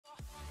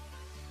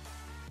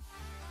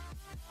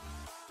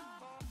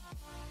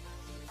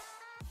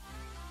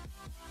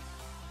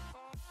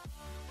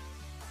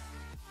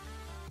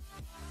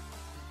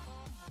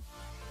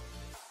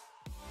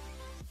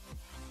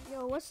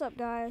what's up,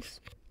 guys?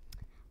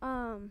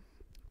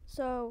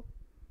 So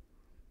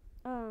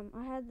I'm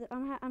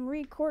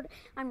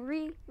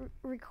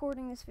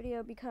recording this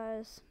video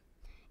because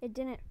it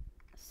didn't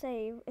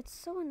save. It's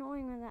so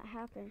annoying when that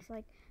happens.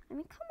 Like, I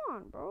mean, come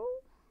on, bro.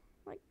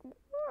 Like,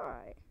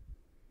 why?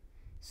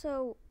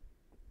 So,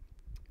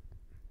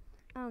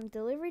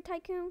 Delivery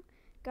Tycoon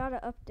got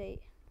an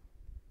update.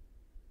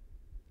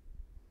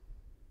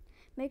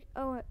 Make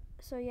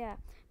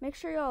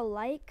sure y'all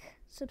like,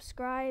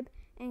 subscribe,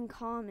 and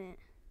comment.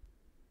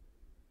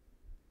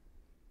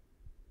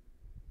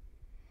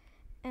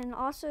 And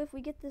also, if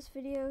we get this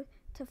video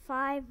to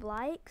 5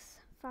 likes,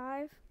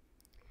 I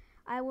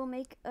will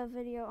make a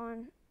video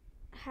on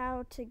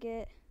how to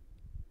get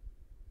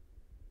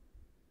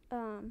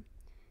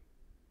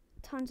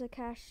tons of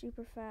cash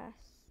super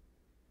fast.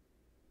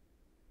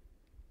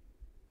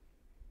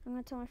 I'm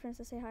gonna tell my friends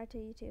to say hi to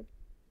YouTube.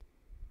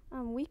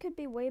 We could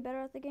be way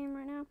better at the game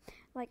right now.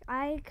 Like,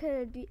 I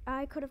could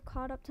have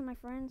caught up to my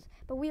friends,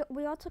 but we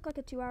all took like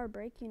a 2-hour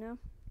break, you know,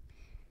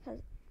 because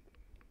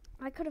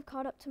I could have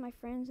caught up to my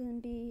friends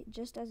and be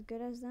just as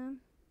good as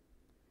them.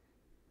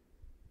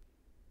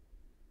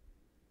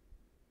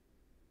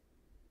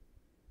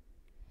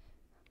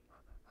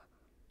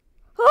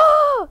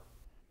 Oh,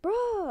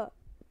 bruh.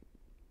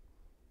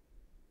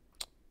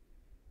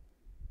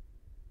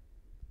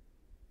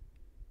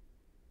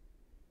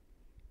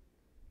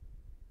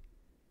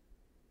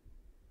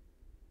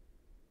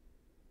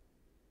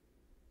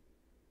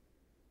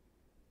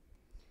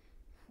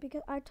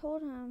 Because I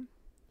told him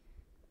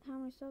how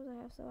many subs I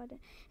have, so I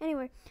didn't.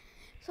 Anyway,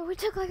 so we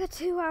took like a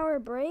 2-hour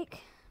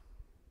break,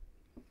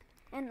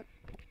 and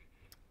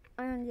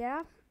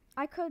yeah,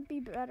 I could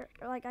be better.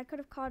 Like, I could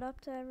have caught up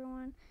to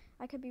everyone.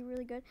 I could be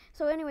really good.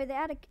 So anyway, they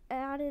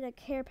added a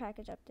care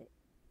package update.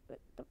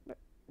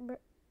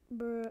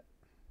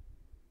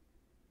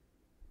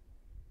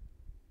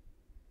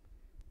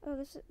 Oh,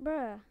 this is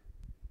bruh.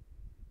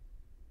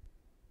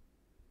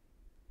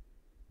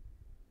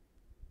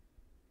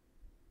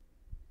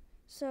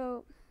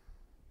 So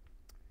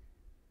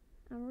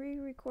I'm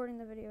re-recording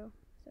the video.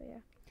 So yeah.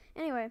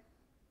 Anyway,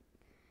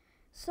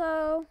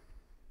 so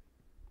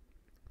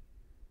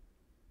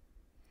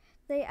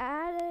they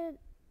added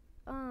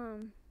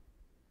oh,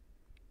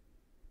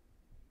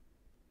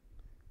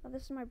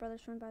 this is my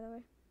brother's phone, by the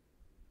way.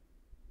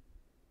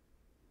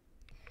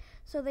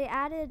 So they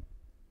added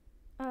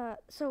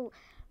so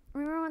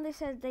remember when they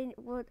said they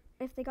would,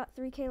 if they got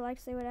 3K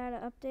likes, they would add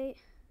an update?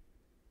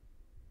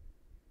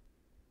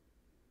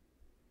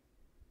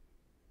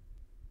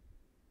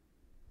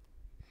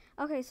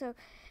 Okay, so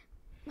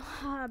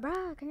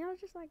bruh, can y'all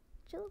just like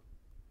chill?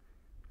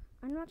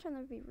 I'm not trying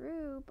to be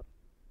rude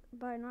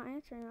by not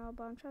answering all,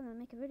 but I'm trying to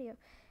make a video.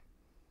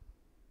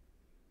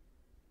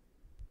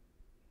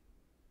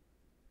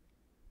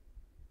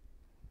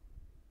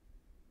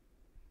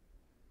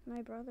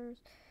 My brothers.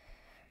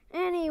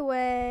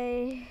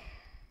 Anyway,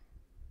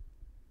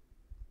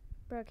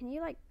 bro, can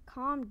you like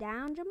calm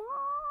down, Jamal?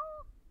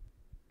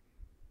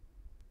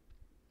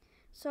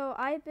 So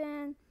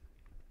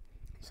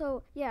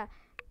yeah,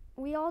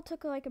 we all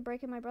took like a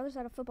break, and my brother's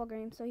at a football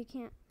game, so he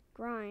can't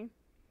grind.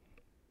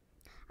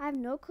 I have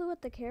no clue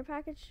what the care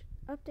package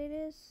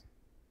update is.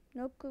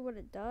 No clue what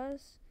it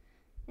does.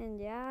 And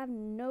yeah, I have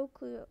no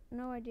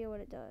idea what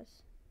it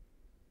does.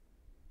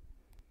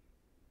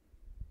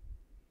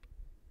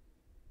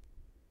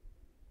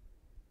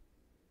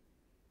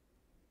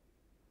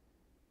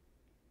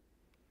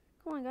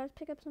 Come on, guys,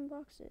 pick up some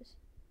boxes.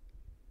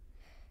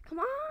 Come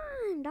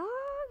on, dog.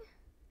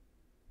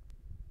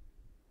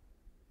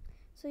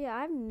 So yeah,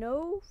 I have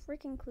no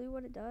freaking clue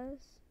what it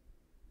does.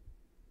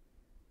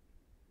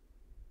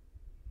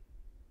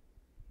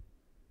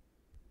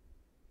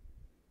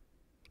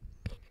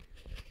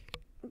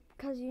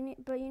 Because you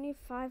need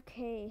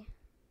 5K.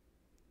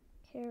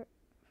 Care.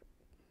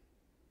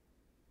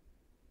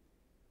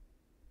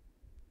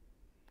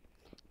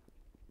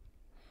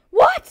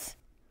 What?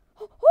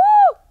 Oh!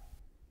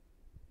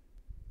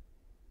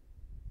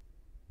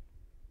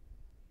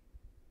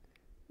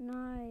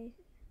 Nice.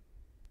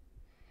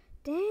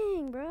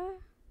 Dang, bruh.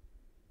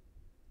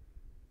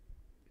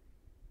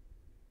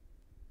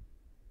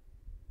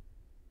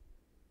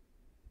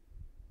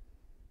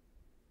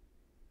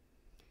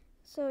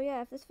 So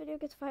yeah, if this video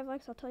gets 5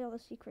 likes, I'll tell y'all the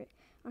secret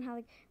on how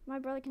like my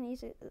brother can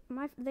use it.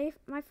 My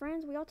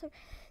friends, we all took.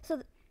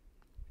 So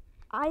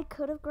I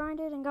could have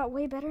grinded and got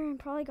way better and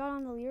probably got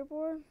on the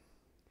leaderboard,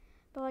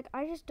 but like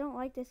I just don't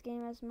like this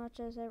game as much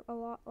as a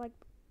lot like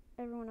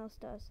everyone else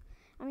does.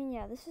 I mean,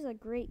 yeah, this is a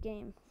great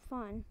game,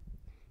 fun,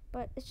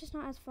 but it's just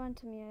not as fun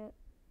to me as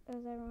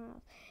everyone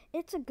else.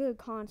 It's a good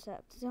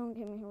concept, don't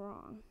get me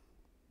wrong.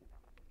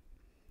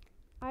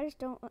 I just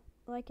don't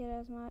like it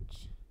as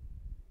much.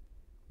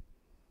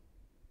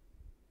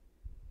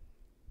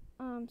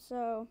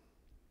 So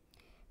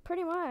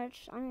pretty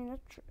much, I mean,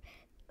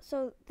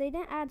 so they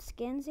didn't add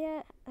skins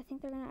yet. I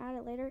think they're gonna add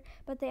it later,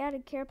 but they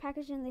added care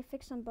package and they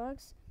fixed some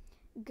bugs,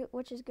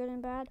 which is good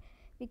and bad.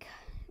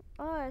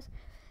 Because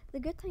the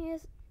good thing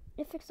is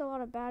it fixed a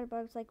lot of bad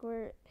bugs, like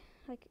where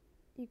like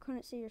you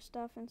couldn't see your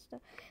stuff and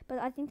stuff. But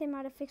I think they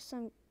might have fixed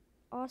some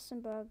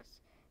awesome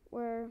bugs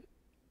where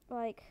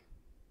like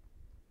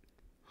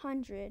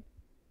 100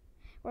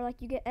 or like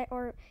you get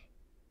or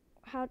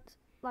how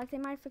like they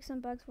might have fixed some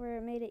bugs where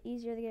it made it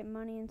easier to get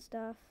money and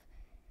stuff.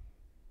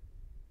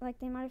 Like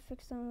they might have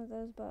fixed some of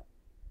those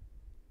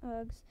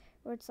bugs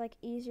where it's like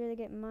easier to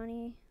get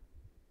money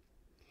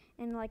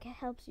and like it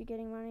helps you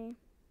getting money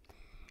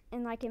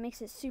and like it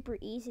makes it super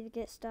easy to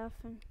get stuff.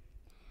 And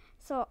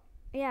so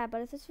yeah,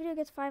 but if this video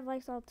gets 5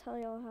 likes, I'll tell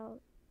y'all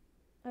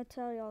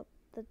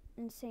the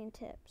insane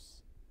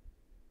tips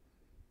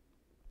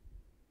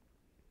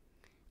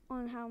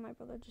on how my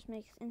brother just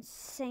makes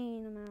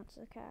insane amounts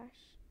of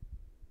cash,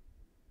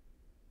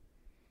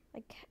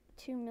 like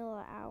 2 mil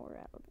an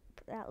hour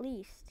at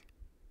least.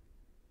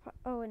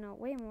 Oh no,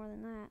 way more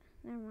than that.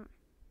 Never mind.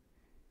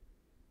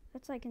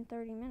 That's like in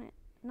 30 minutes.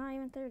 Not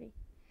even 30.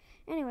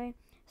 Anyway,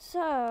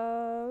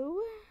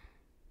 so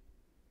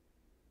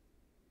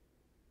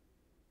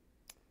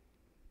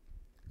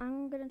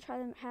I'm gonna try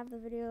to have the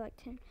video like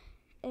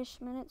 10-ish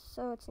minutes,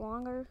 so it's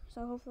longer.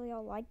 So hopefully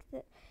y'all like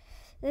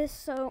this.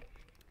 So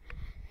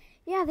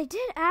yeah, they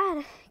did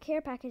add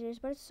care packages,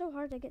 but it's so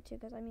hard to get to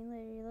because I mean,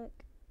 literally,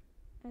 look,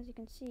 as you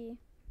can see.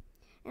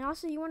 And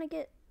also, you want to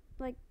get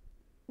like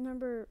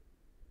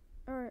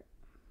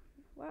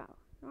wow,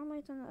 normally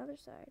it's on the other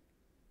side,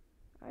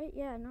 right?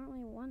 Yeah,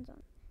 normally one's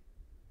on.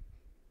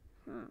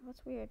 Huh,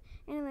 that's weird.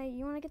 Anyway,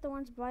 you want to get the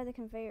ones by the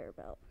conveyor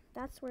belt.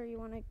 That's where you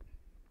want to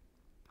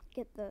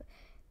get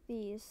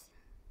these.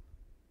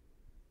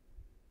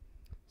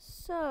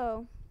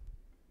 So,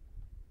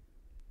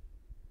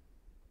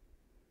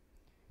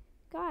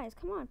 guys,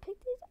 come on, pick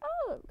these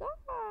up. Gosh.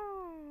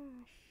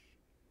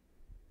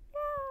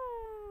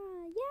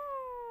 Yeah.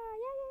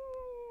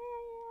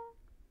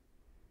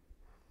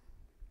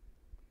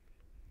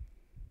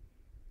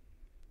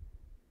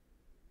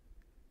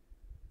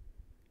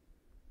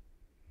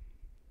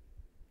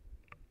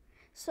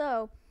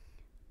 So,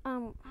 I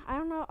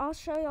don't know. I'll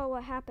show y'all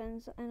what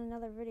happens in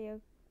another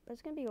video, but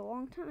it's gonna be a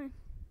long time.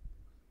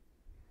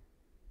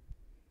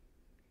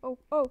 Oh,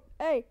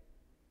 hey,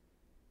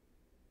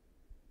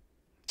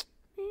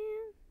 man.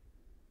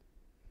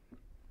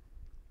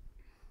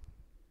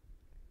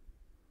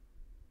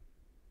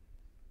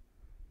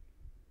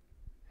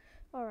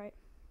 All right.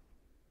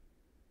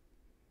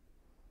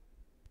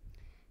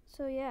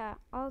 So yeah,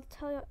 I'll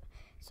tell you.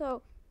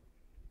 So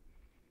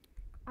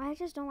I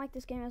just don't like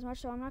this game as much,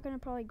 so I'm not going to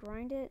probably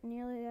grind it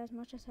nearly as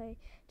much as I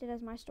did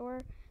as my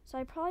store. So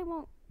I probably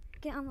won't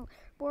get on the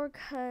board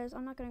because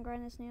I'm not going to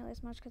grind this nearly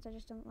as much because I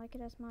just don't like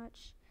it as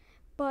much.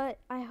 But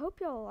I hope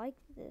y'all like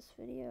this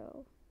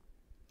video,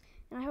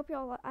 and I hope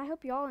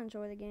y'all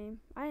enjoy the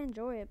game. I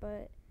enjoy it,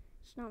 but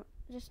it's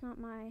not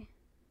my.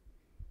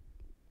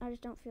 I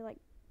just don't feel like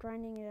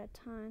grinding it a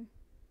ton.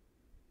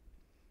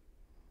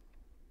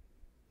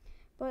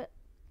 But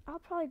I'll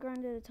probably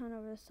grind it a ton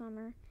over the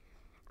summer.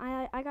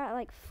 I got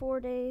like 4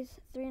 days,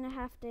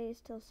 3.5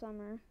 days till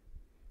summer.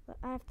 But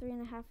I have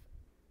 3.5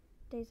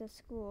 days of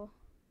school.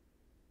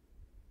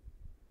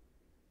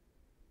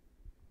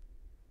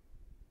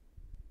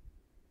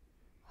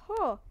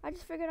 Oh, I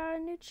just figured out a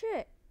new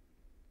trick.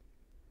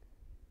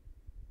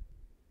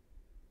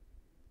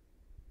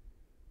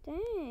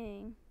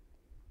 Dang.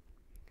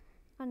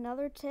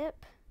 Another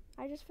tip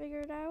I just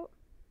figured out.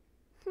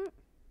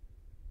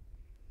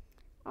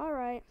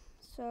 Alright,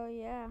 so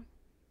yeah.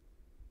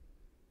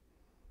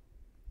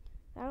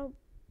 That'll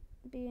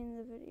be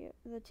in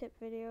the tip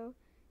video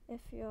if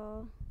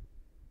y'all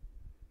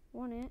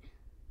want it.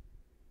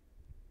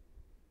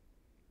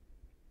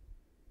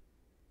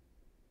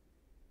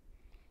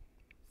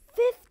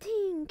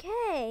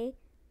 $15K?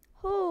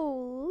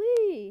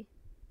 Holy!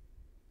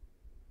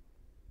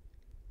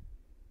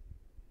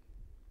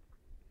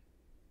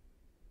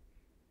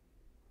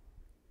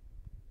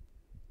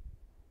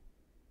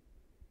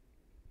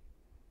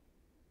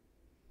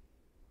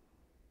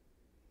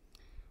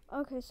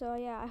 Okay, so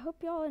yeah, I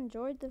hope y'all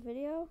enjoyed the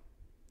video.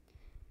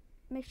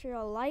 Make sure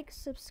y'all like,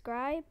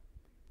 subscribe,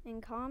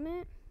 and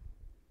comment.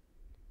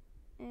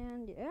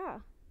 And yeah,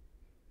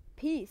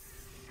 peace.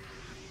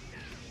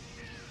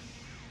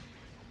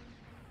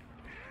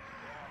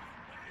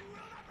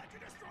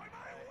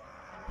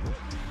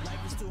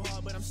 Life is too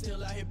hard, but I'm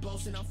still out here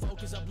boasting. I'm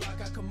focused, I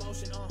block out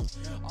commotion.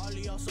 All of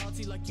y'all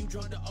salty like you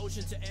drunk the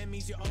ocean. To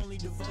enemies, your only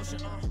devotion.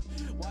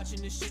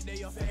 Watching this shit, they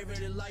your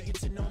favorite and like it.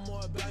 To know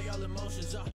more about y'all emotions.